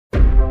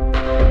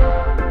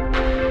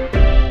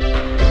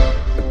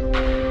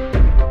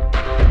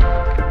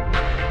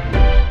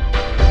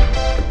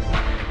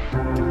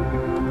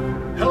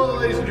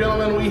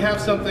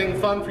something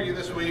fun for you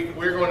this week.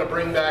 We're going to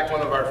bring back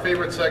one of our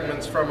favorite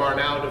segments from our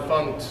now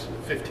defunct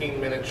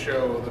 15-minute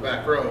show, The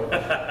Back Row,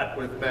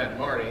 with Matt and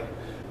Marty.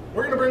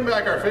 We're going to bring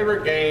back our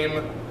favorite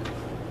game,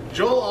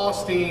 Joel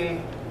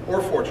Osteen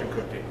or Fortune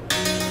Cookie.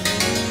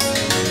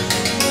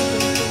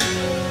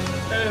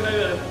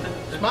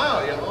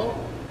 Smile,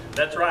 y'all.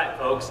 That's right,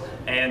 folks.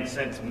 And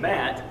since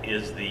Matt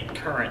is the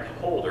current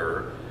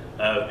holder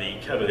of the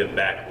coveted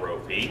back row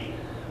fee,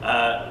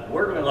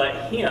 we're going to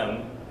let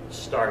him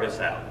start us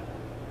out.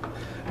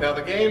 Now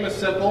the game is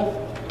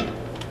simple.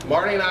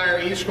 Marty and I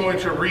are each going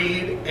to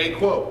read a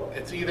quote.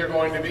 It's either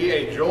going to be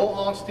a Joel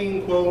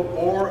Osteen quote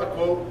or a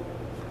quote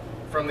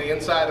from the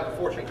inside of a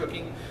fortune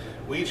cookie.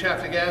 We each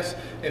have to guess,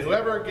 and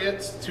whoever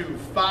gets to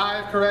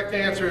 5 correct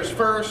answers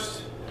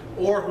first,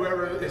 or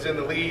whoever is in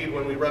the lead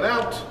when we run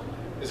out,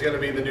 is going to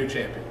be the new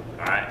champion.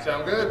 All right.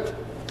 Sound good?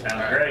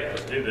 Sounds great.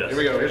 Let's do this. Here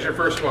we go. Here's your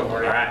first one,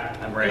 Marty. All right.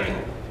 I'm ready.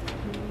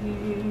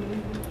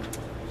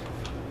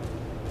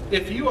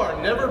 If you are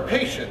never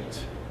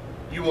patient,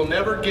 you will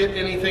never get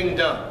anything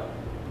done.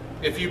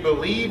 If you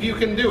believe you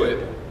can do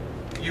it,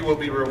 you will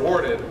be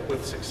rewarded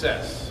with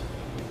success.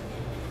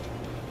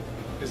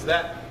 Is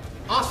that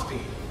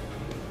Osteen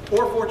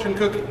or Fortune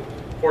Cookie?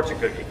 Fortune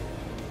Cookie.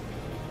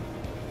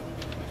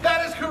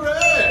 That is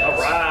correct!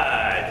 All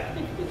right.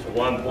 It's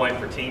 1 point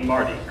for Team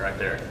Marty right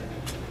there.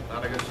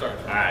 Not a good start.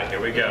 All right, here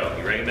we go.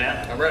 You ready,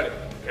 Matt? I'm ready.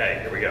 Okay,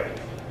 here we go.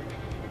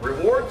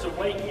 Rewards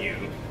await you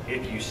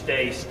if you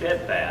stay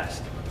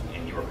steadfast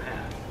in your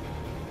path.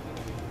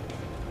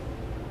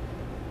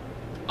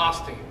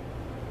 Osteen.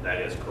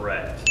 That is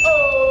correct.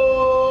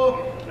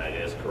 Oh! That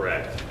is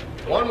correct.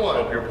 1-1.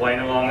 Hope you're playing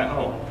along at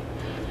home.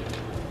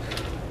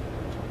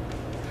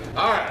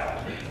 All right,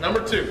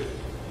 number 2.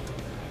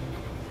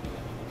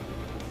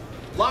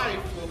 Life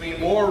will be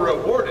more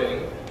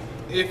rewarding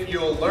if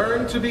you'll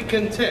learn to be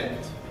content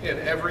in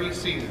every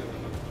season.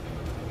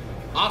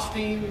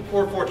 Osteen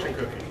or Fortune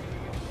Cookie?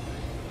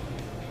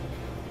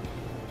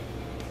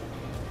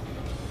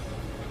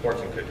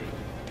 Fortune Cookie.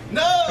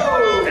 No!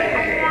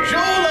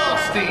 Joel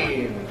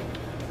Osteen!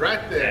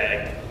 Right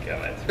there.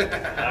 Got it.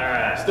 All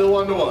right. Still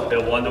 1-1.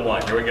 Still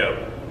 1-1. Here we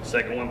go.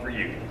 Second one for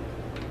you.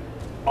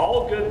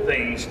 All good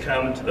things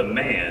come to the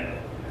man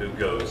who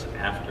goes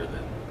after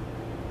them.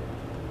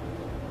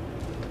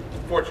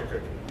 Fortune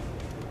Cookie.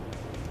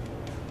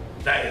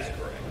 That is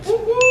correct.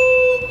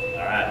 Woo-hoo!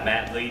 All right,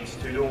 Matt leads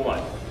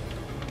 2-1.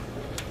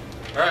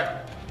 All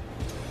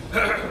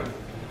right.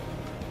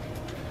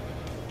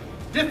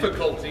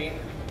 Difficulty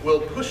will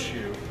push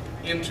you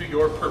into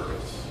your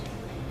purpose.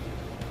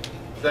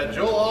 Is that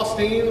Joel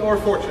Osteen or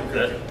Fortune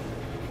Cookie?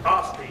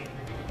 Osteen.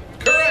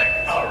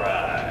 Correct! All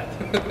right.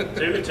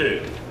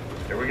 2-2.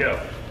 Here we go.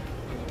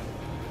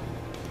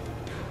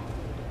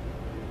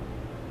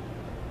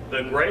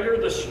 The greater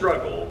the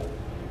struggle,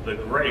 the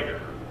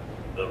greater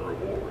the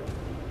reward.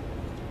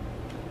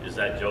 Is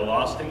that Joel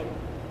Osteen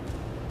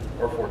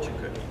or Fortune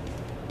Cookie?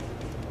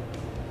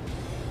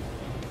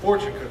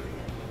 Fortune Cookie.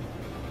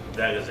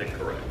 That is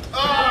incorrect.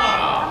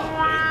 Ah!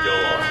 That is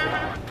Joel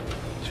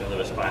Osteen. Show them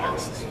his finer.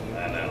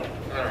 I know.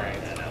 All right.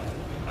 I know.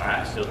 All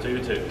right, still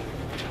 2-2.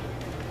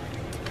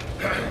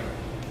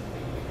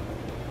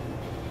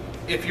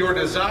 If your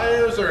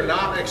desires are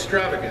not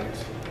extravagant,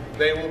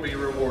 they will be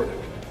rewarded.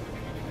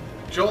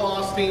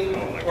 Joel Osteen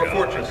or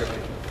Fortune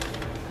Cookie?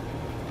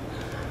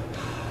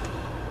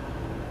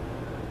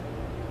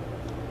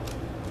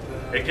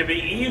 It could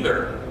be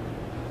either.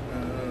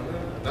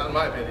 Not in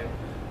my opinion.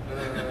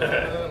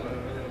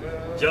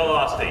 Joel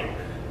Osteen.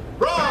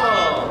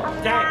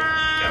 Wrong! Damn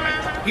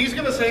it. He's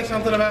going to say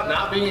something about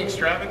not being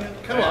extravagant?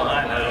 Come on.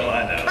 I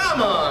know.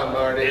 Come on,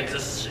 Marty.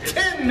 It's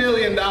 $10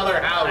 million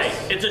house.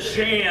 Hey, it's a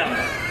sham.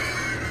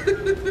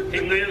 He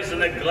lives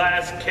in a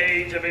glass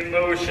cage of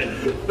emotion.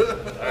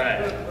 All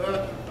right,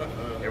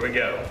 here we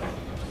go.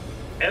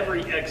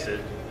 Every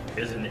exit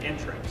is an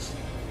entrance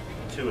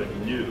to a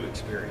new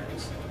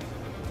experience.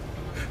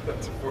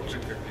 That's a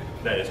Fortune Cookie.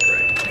 That is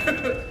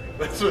correct.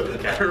 That's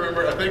what I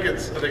remember. I think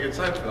it's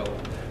Seinfeld.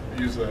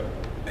 Use that.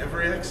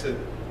 Every exit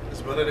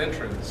is but an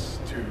entrance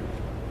to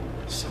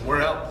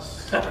somewhere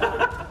else. All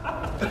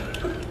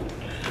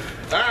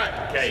right.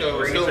 Okay,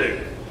 so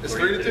 3-2. It's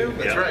 3-2.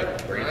 That's right.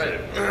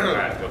 3-2. All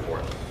right, go for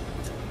it.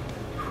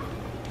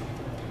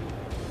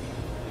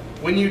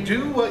 When you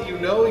do what you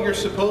know you're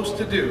supposed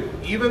to do,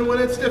 even when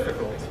it's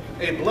difficult,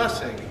 a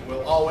blessing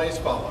will always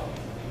follow.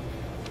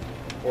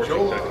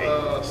 Fortune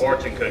Cookie.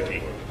 Fortune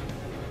Cookie.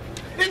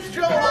 It's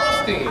Joel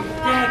Osteen.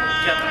 If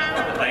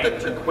I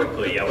answered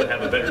quickly, I would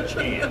have a better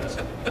chance.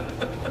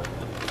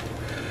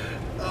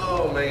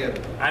 Oh man.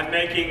 I'm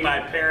making my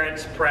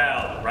parents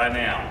proud right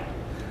now.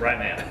 Right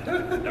now.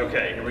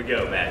 Okay, here we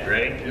go, Matt. You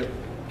ready? Yep.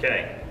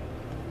 Okay.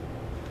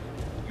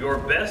 Your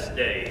best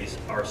days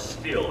are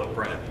still in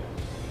front of you.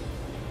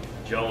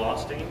 Joel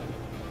Osteen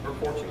or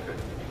Fortune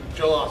Cookie?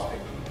 Joel Osteen.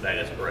 That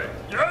is correct.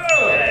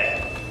 Oh!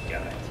 Okay.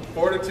 Got it.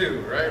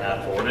 4-2, right?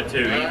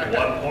 4-2. Right.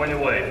 1 point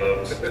away,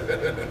 folks.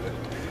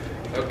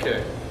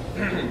 Okay.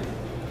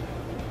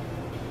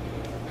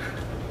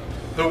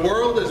 The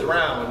world is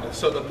round,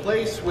 so the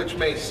place which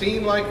may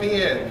seem like the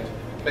end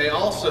may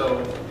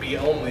also be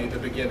only the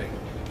beginning.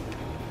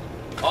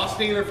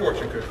 Osteen or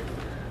fortune cookie?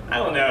 I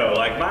don't know,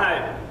 like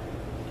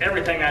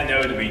everything I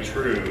know to be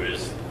true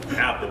is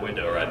out the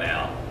window right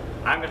now.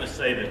 I'm gonna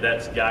say that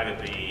that's gotta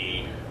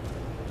be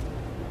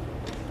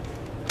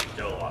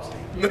Joel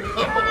Osteen.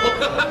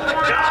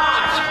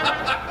 Gosh!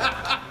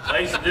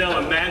 Ladies and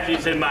gentlemen,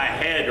 Matthew's in my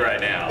head right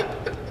now.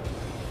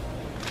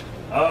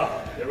 Oh,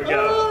 there we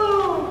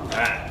go. All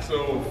right.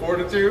 So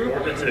 4-2?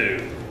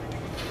 4-2.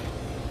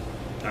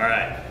 All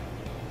right.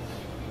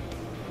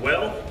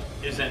 Wealth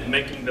isn't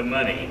making the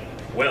money.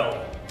 Wealth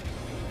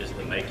is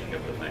the making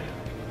of the man.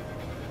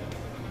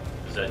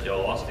 Is that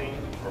Joel Osteen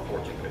or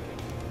fortune cookie?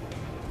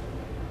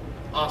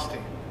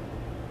 Osteen.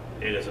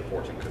 It is a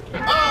fortune cookie.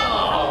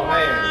 Oh,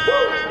 man.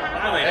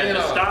 Finally, I had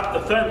to stop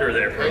the thunder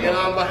there for a Hanging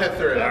moment. on by a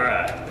thread. All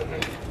right.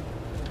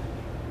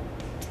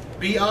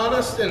 Be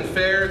honest and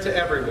fair to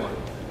everyone,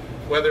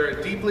 whether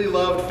a deeply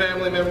loved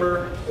family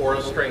member or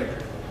a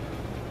stranger.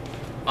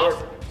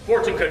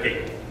 Fortune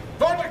cookie.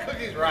 Fortune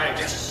cookie's right.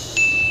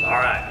 All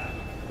right.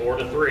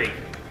 4-3.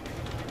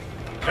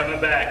 Coming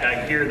back,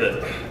 I hear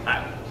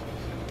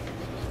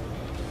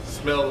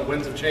Smell the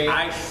winds of change.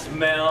 I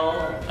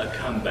smell a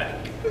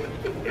comeback.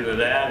 Either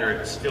that or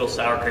it's still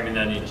sour cream and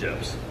onion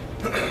chips.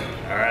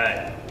 All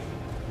right.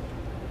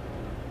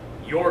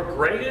 Your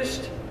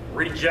greatest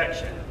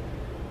rejection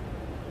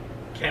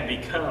can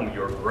become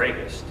your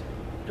greatest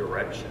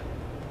direction.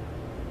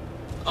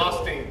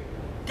 Osteen.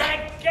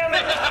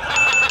 Dadgummit!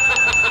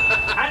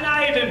 And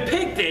I even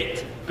picked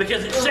it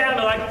because it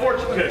sounded like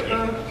fortune cookie.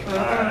 All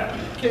right.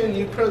 Can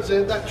you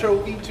present that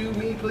trophy to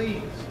me,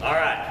 please? All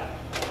right.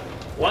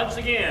 Once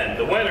again,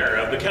 the winner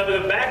of the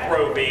coveted back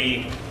row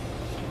B,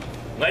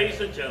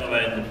 ladies and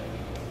gentlemen,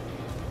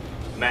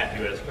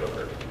 Matthew S.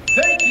 Coker.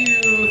 Thank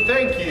you,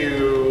 thank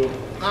you.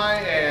 I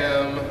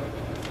am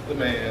the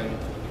man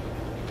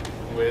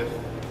with...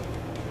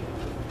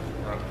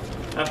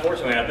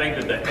 Unfortunately, I think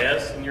that the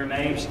S in your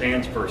name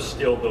stands for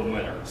still the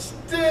winner.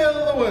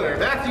 Still the winner.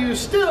 Matthew,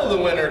 still the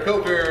winner.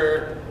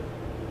 Coker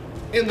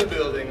in the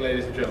building,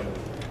 ladies and gentlemen.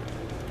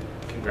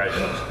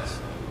 Congratulations.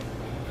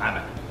 I'm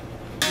out.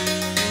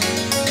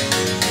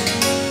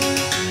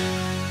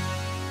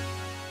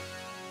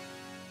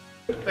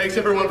 Thanks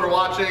everyone for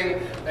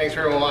watching. Thanks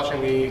for everyone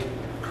watching me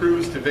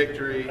cruise to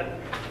victory.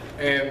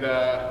 And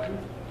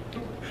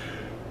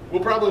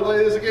we'll probably play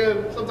this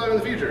again sometime in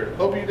the future.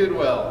 Hope you did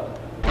well.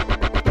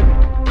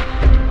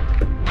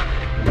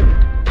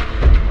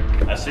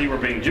 I see we're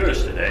being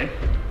Jewish today.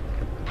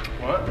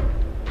 What?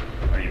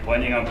 Are you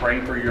planning on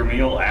praying for your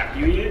meal after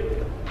you eat it?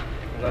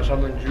 Is that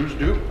something Jews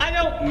do? I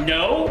don't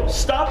know.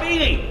 Stop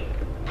eating.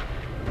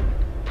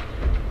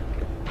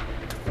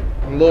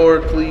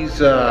 Lord,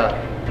 please,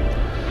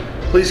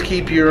 please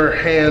keep your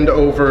hand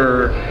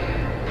over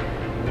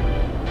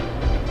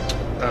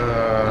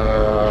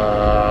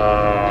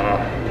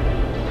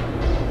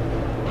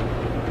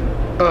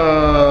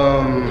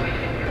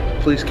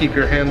please keep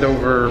your hand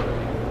over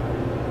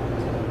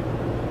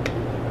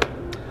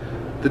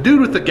the dude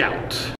with the gout.